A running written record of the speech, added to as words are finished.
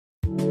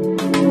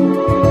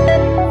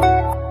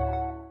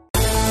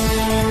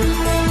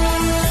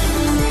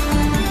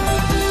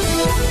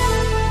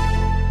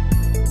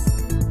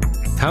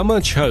How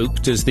much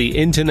hope does the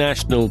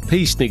international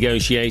peace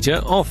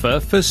negotiator offer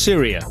for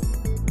Syria?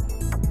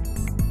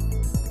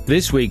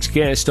 This week's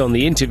guest on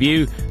the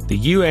interview, the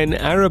UN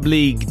Arab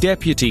League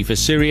Deputy for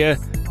Syria,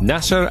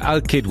 Nasser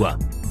al-Kidwa.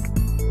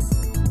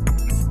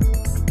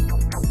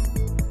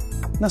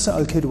 Nasser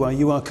al-Kidwa,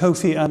 you are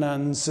Kofi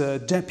Annan's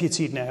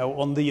deputy now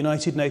on the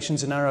United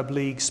Nations and Arab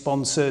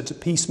League-sponsored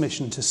peace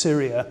mission to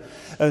Syria.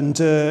 And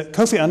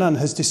Kofi Annan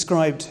has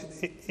described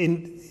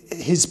in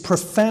his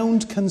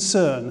profound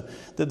concern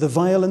that the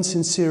violence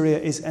in Syria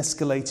is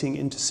escalating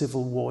into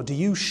civil war. Do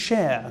you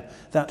share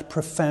that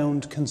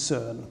profound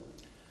concern?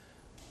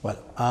 Well,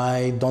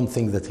 I don't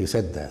think that he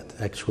said that.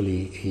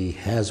 Actually, he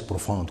has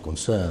profound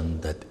concern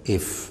that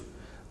if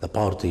the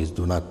parties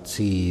do not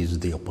seize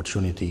the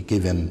opportunity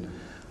given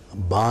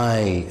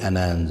by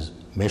Annan's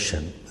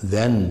mission,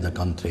 then the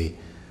country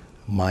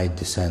might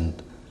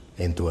descend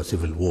into a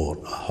civil war,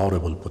 a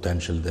horrible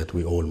potential that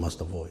we all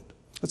must avoid.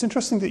 It's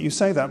interesting that you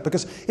say that,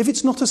 because if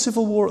it's not a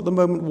civil war at the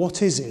moment,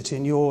 what is it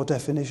in your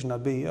definition?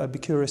 I'd be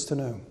curious to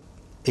know.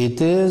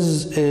 It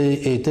is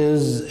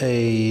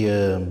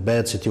a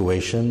bad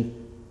situation.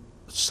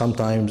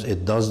 Sometimes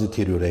it does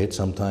deteriorate,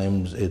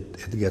 sometimes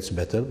it gets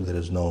better. There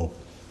is no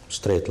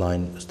straight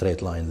line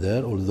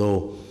there,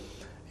 although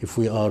if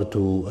we are to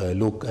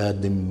look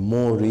at the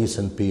more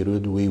recent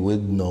period, we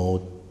would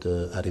note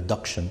a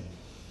reduction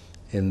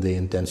in the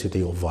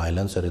intensity of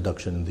violence, a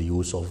reduction in the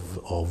use of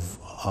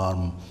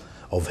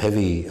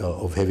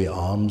heavy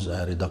arms,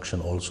 a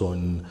reduction also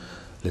in,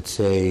 let's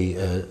say,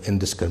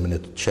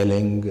 indiscriminate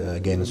shelling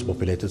against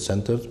populated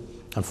centers.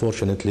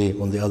 Unfortunately,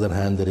 on the other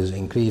hand, there is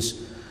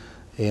increase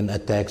in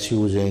attacks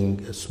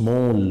using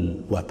small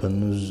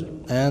weapons,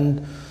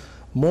 and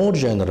more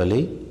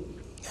generally,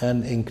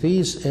 an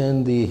increase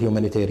in the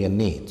humanitarian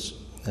needs,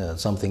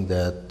 something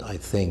that I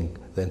think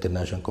the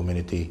international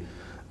community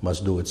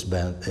must do its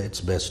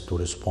best to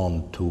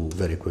respond to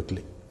very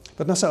quickly.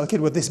 But Nasser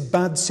al-Kidwa, this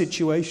bad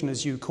situation,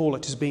 as you call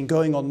it, has been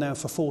going on now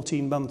for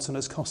 14 months and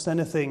has cost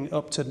anything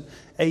up to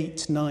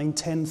 8, 9,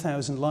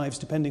 10,000 lives,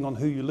 depending on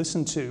who you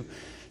listen to.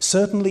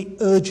 Certainly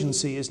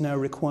urgency is now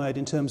required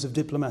in terms of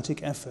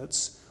diplomatic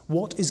efforts.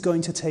 What is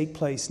going to take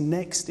place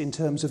next in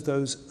terms of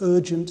those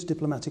urgent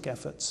diplomatic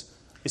efforts?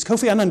 Is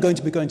Kofi Annan going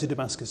to be going to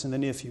Damascus in the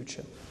near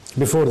future?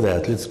 Before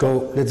that, let's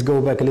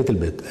go back a little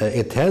bit.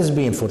 It has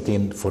been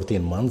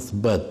 14 months,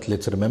 but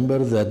let's remember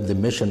that the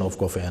mission of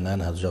Kofi Annan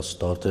has just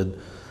started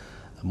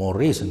more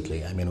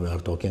recently. I mean, we are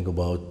talking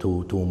about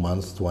two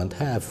months,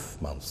 2.5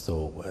 months.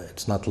 So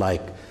it's not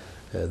like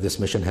this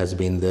mission has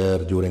been there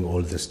during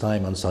all this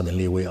time and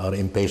suddenly we are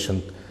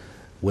impatient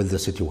with the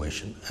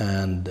situation.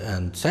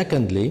 And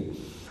secondly,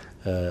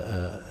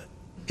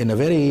 in a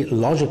very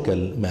logical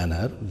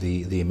manner,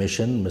 the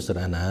mission, Mr.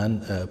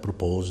 Annan,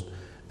 proposed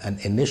an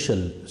initial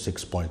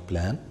 6-point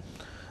plan,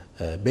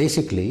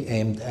 basically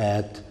aimed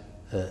at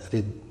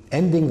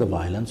ending the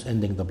violence,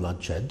 ending the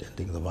bloodshed,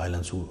 ending the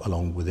violence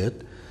along with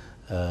it,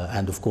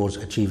 and of course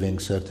achieving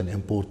certain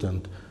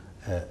important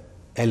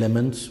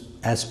elements,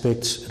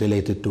 aspects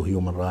related to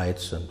human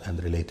rights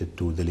and related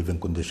to the living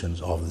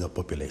conditions of the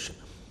population.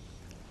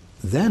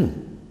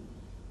 Then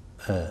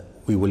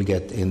we will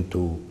get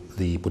into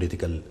the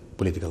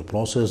political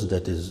process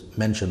that is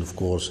mentioned, of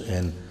course,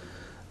 in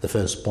the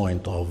first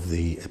point of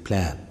the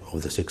plan,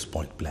 of the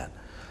 6-point plan.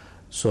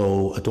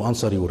 So to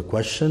answer your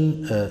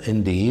question,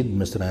 indeed,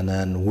 Mr.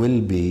 Annan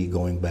will be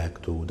going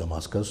back to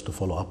Damascus to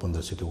follow up on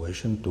the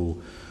situation, to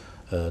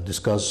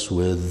discuss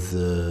with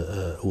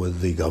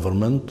the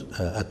government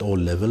at all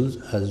levels,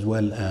 as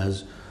well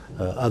as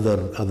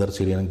other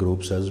Syrian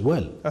groups as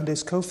well. And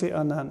is Kofi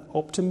Annan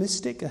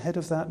optimistic ahead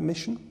of that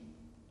mission?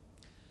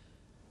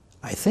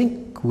 I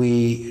think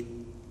we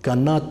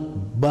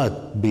cannot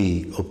but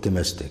be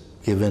optimistic,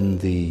 given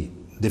the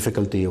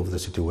difficulty of the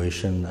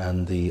situation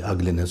and the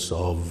ugliness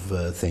of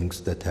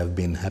things that have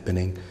been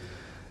happening.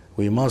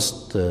 We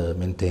must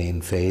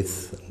maintain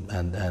faith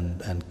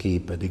and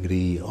keep a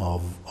degree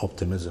of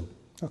optimism.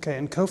 Okay,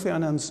 and Kofi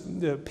Annan's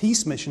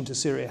peace mission to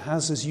Syria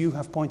has, as you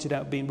have pointed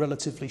out, been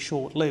relatively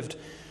short-lived.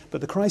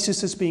 But the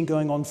crisis has been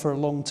going on for a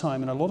long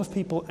time, and a lot of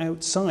people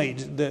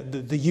outside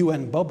the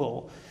UN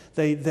bubble,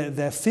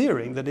 they're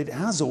fearing that it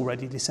has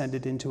already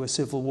descended into a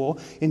civil war.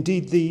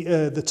 Indeed,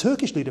 the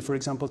Turkish leader, for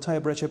example,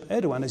 Tayyip Recep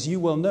Erdogan, as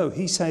you well know,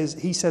 he says,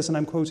 and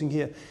I'm quoting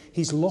here,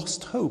 he's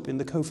lost hope in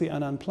the Kofi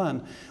Annan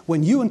plan.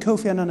 When you and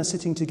Kofi Annan are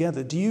sitting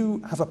together, do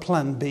you have a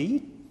plan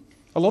B?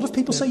 A lot of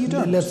people say you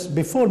don't.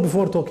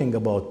 Before talking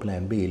about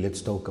plan B, let's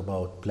talk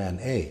about plan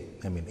A.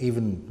 I mean,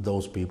 even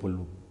those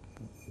people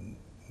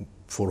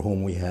for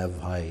whom we have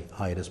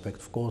high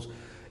respect, of course,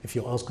 if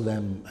you ask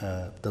them,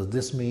 does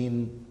this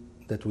mean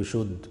that we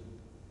should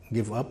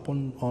give up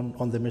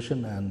on the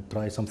mission and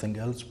try something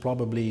else?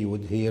 Probably you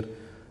would hear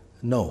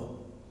no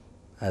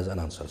as an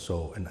answer.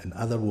 So in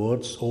other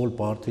words, all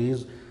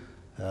parties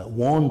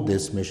want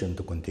this mission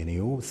to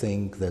continue,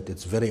 think that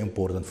it's very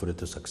important for it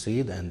to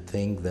succeed, and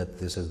think that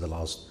this is the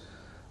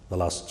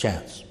last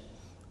chance.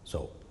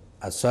 So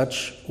as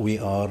such, we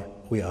are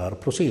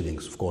proceeding.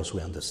 Of course,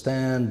 we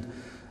understand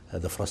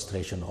the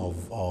frustration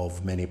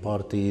of many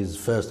parties,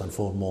 first and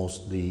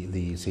foremost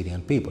the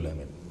Syrian people. I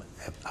mean,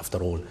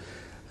 after all,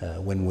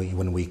 when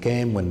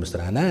Mr.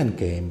 Annan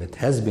came, it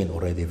has been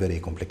already a very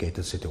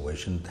complicated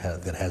situation.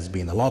 There has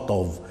been a lot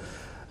of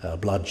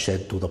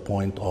bloodshed to the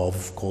point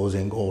of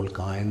causing all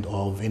kind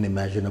of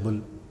unimaginable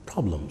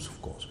problems,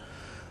 of course.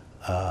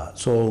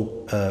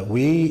 So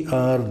we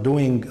are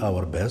doing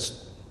our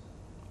best,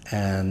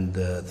 and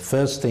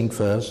first thing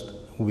first,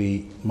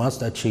 we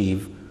must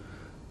achieve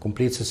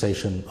complete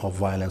cessation of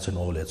violence in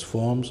all its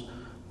forms.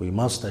 We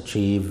must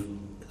achieve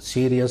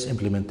serious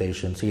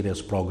implementation,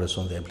 serious progress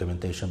on the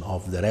implementation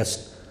of the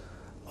rest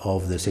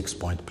of the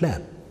 6-point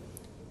plan.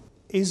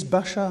 Is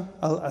Bashar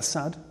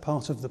al-Assad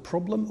part of the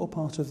problem or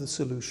part of the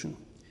solution?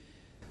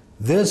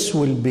 This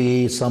will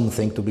be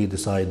something to be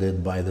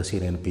decided by the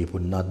Syrian people,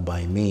 not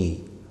by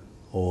me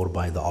or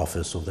by the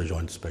office of the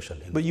Joint Special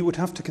Envoy. But you would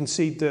have to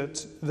concede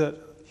that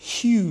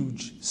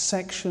huge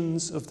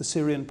sections of the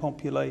Syrian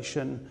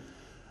population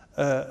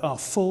are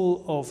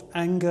full of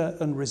anger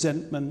and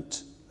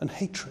resentment and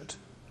hatred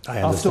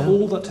after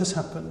all that has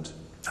happened.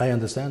 I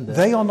understand that.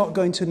 They are not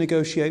going to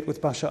negotiate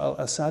with Bashar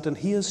al-Assad, and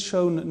he has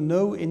shown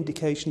no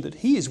indication that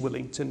he is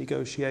willing to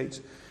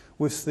negotiate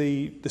with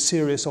the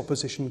serious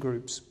opposition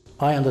groups.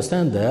 I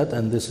understand that,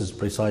 and this is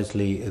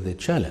precisely the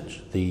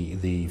challenge.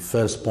 The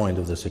first point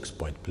of the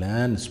 6-point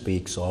plan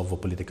speaks of a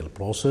political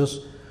process,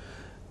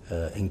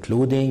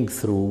 including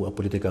through a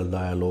political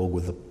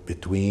dialogue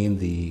between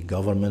the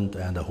government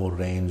and a whole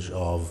range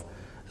of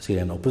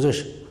Syrian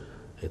opposition.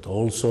 It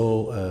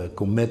also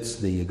commits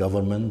the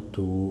government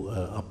to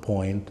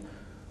appoint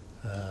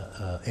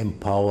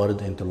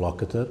empowered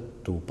interlocutor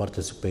to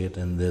participate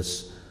in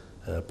this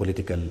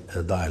political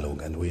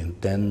dialogue, and we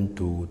intend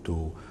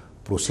to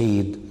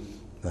proceed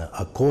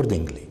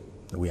accordingly.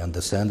 We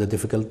understand the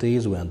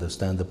difficulties, we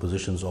understand the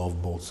positions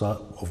of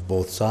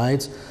both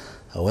sides.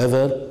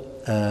 However,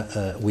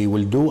 we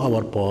will do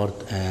our part,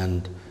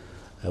 and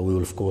we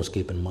will of course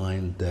keep in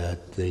mind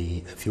that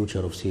the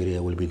future of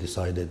Syria will be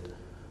decided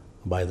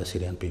by the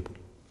Syrian people.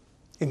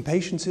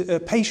 Patience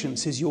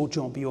is your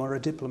job. You are a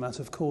diplomat,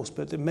 of course,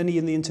 but many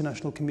in the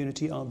international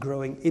community are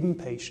growing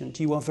impatient.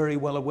 You are very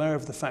well aware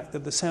of the fact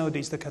that the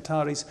Saudis, the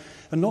Qataris,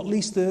 and not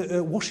least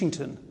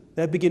Washington,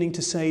 they're beginning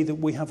to say that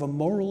we have a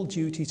moral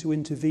duty to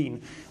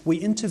intervene. We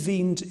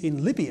intervened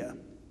in Libya.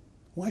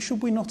 Why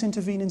should we not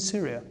intervene in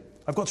Syria?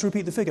 I've got to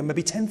repeat the figure.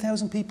 Maybe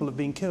 10,000 people have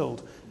been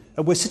killed,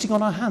 and we're sitting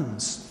on our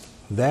hands.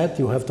 That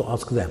you have to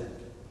ask them.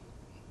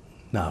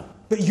 Now,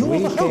 but you're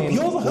the hope.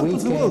 You're the hope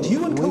of the world.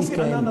 You and Kofi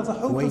Annan are the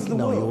hope of the world.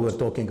 No, you were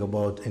talking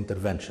about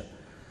intervention.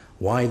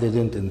 Why they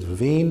didn't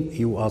intervene,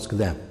 you ask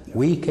them.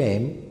 We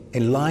came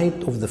in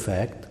light of the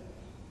fact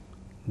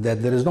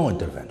that there is no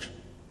intervention,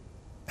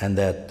 and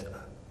that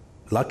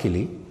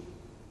luckily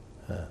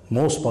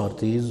most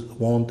parties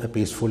want a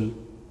peaceful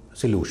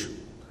solution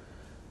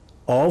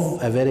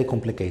of a very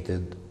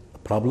complicated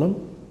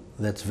problem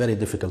that's very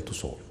difficult to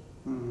solve.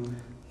 Mm-hmm.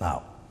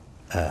 Now,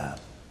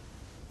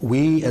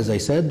 we, as I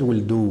said, will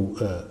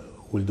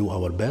do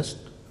our best.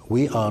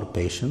 We are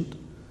patient,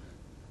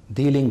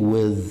 dealing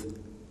with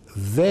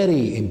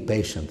very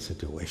impatient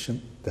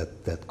situation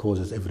that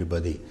causes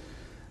everybody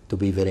to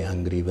be very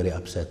angry, very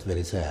upset,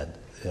 very sad.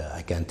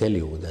 I can tell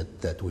you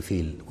that we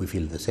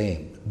feel the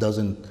same. It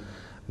doesn't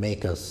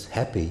make us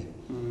happy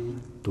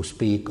to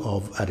speak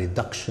of a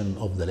reduction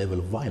of the level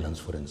of violence,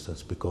 for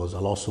instance, because a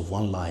loss of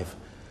one life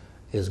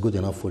is good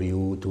enough for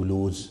you to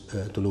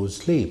lose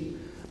sleep.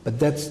 But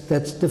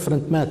that's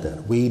different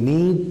matter. We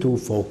need to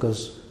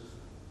focus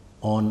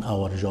on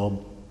our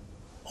job,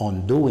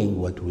 on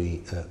doing what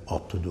we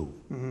ought to do.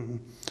 Mm-hmm.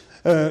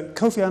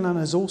 Kofi Annan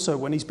has also,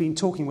 when he's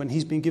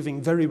been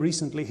giving very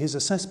recently his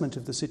assessment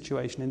of the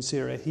situation in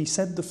Syria, he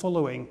said the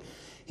following.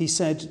 He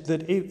said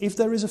that if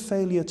there is a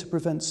failure to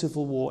prevent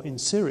civil war in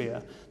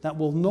Syria, that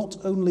will not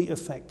only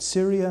affect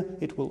Syria,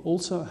 it will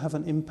also have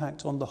an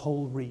impact on the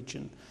whole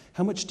region.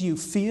 How much do you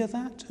fear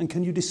that, and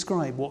can you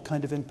describe what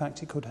kind of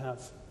impact it could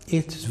have?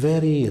 It's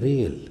very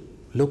real.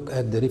 Look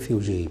at the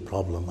refugee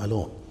problem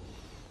alone.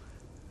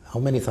 How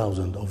many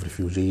thousands of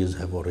refugees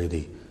have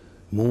already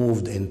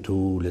moved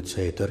into, let's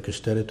say,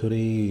 Turkish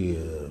territory,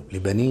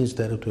 Lebanese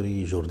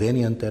territory,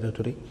 Jordanian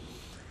territory?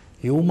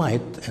 You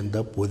might end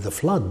up with a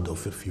flood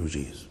of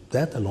refugees.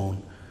 That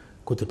alone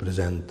could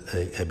represent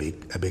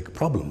a big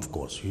problem, of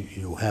course.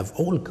 You have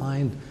all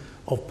kinds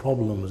of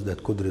problems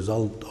that could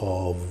result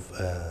of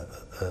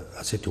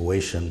a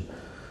situation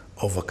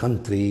of a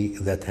country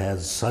that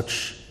has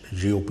such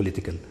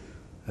geopolitical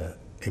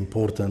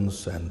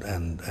importance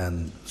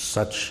and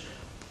such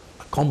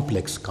a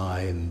complex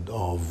kind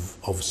of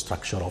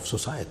structure of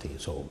society.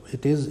 So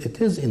it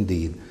is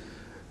indeed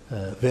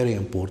very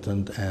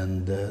important,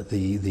 and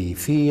the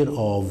fear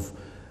of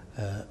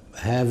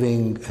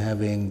having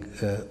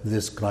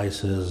this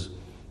crisis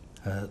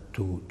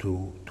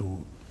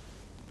to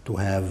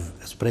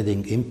have a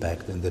spreading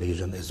impact in the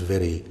region is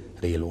very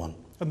real one.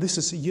 And this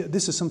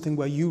is something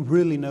where you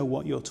really know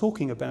what you're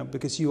talking about,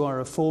 because you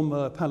are a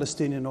former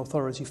Palestinian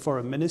Authority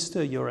foreign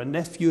minister, you're a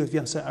nephew of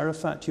Yasser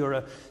Arafat, you're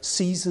a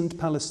seasoned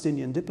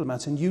Palestinian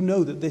diplomat, and you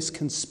know that this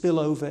can spill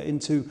over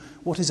into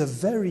what is a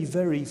very,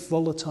 very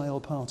volatile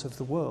part of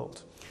the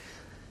world.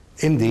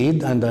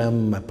 Indeed, and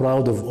I'm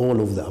proud of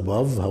all of the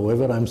above.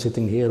 However, I'm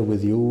sitting here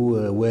with you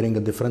wearing a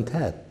different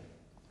hat.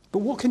 But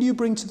what can you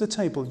bring to the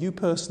table, you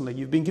personally?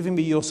 You've been giving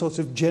me your sort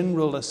of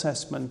general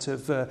assessment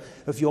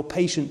of your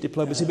patient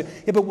diplomacy.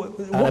 But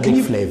what can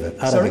you...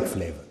 Arabic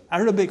flavor.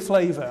 Arabic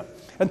flavor.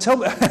 And tell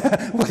me,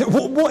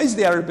 what is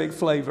the Arabic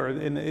flavor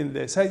in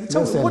this? Hey,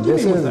 what do you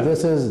mean with that?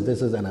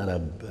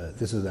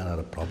 This is an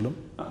Arab problem.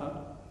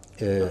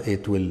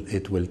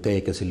 It will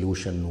take a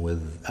solution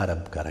with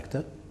Arab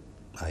character,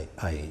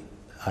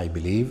 I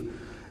believe.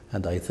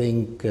 And I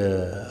think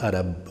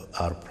Arab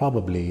are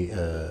probably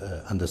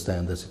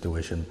understand the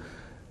situation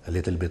a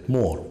little bit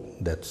more.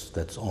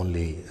 That's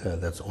only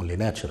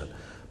natural.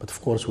 But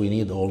of course, we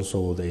need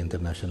also the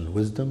international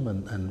wisdom,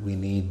 and we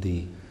need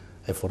the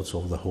efforts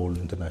of the whole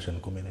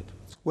international community.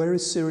 Where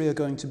is Syria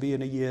going to be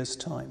in a year's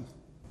time?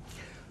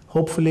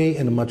 Hopefully,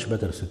 in a much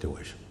better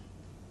situation.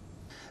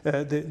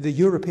 The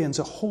Europeans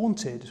are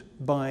haunted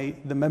by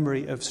the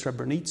memory of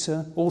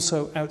Srebrenica,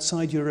 also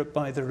outside Europe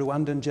by the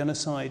Rwandan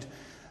genocide.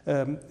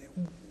 And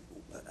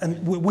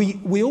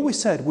we always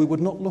said we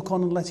would not look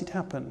on and let it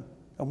happen.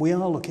 And we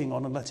are looking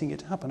on and letting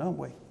it happen, aren't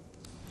we?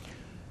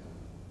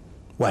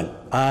 Well,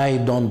 I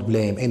don't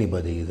blame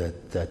anybody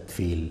that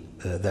feel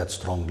that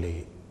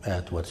strongly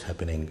at what's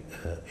happening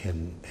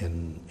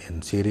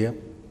in Syria.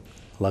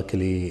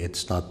 Luckily,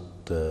 it's not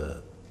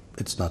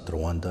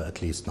Rwanda,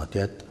 at least not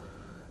yet.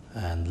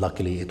 And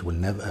luckily, it will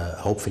never.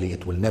 Hopefully,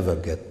 it will never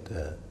get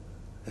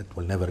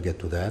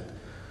to that.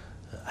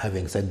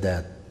 Having said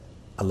that,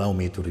 allow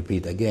me to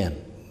repeat again,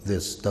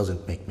 this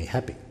doesn't make me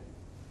happy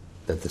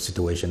that the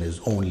situation is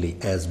only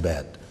as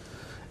bad.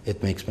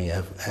 It makes me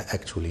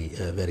actually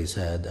very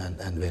sad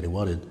and very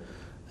worried,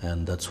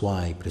 and that's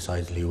why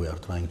precisely we are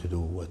trying to do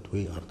what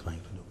we are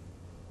trying to do.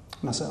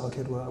 Nasser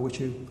al-Kidwa, I wish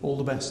you all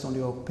the best on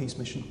your peace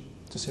mission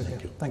to Syria.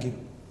 Thank you. Thank you.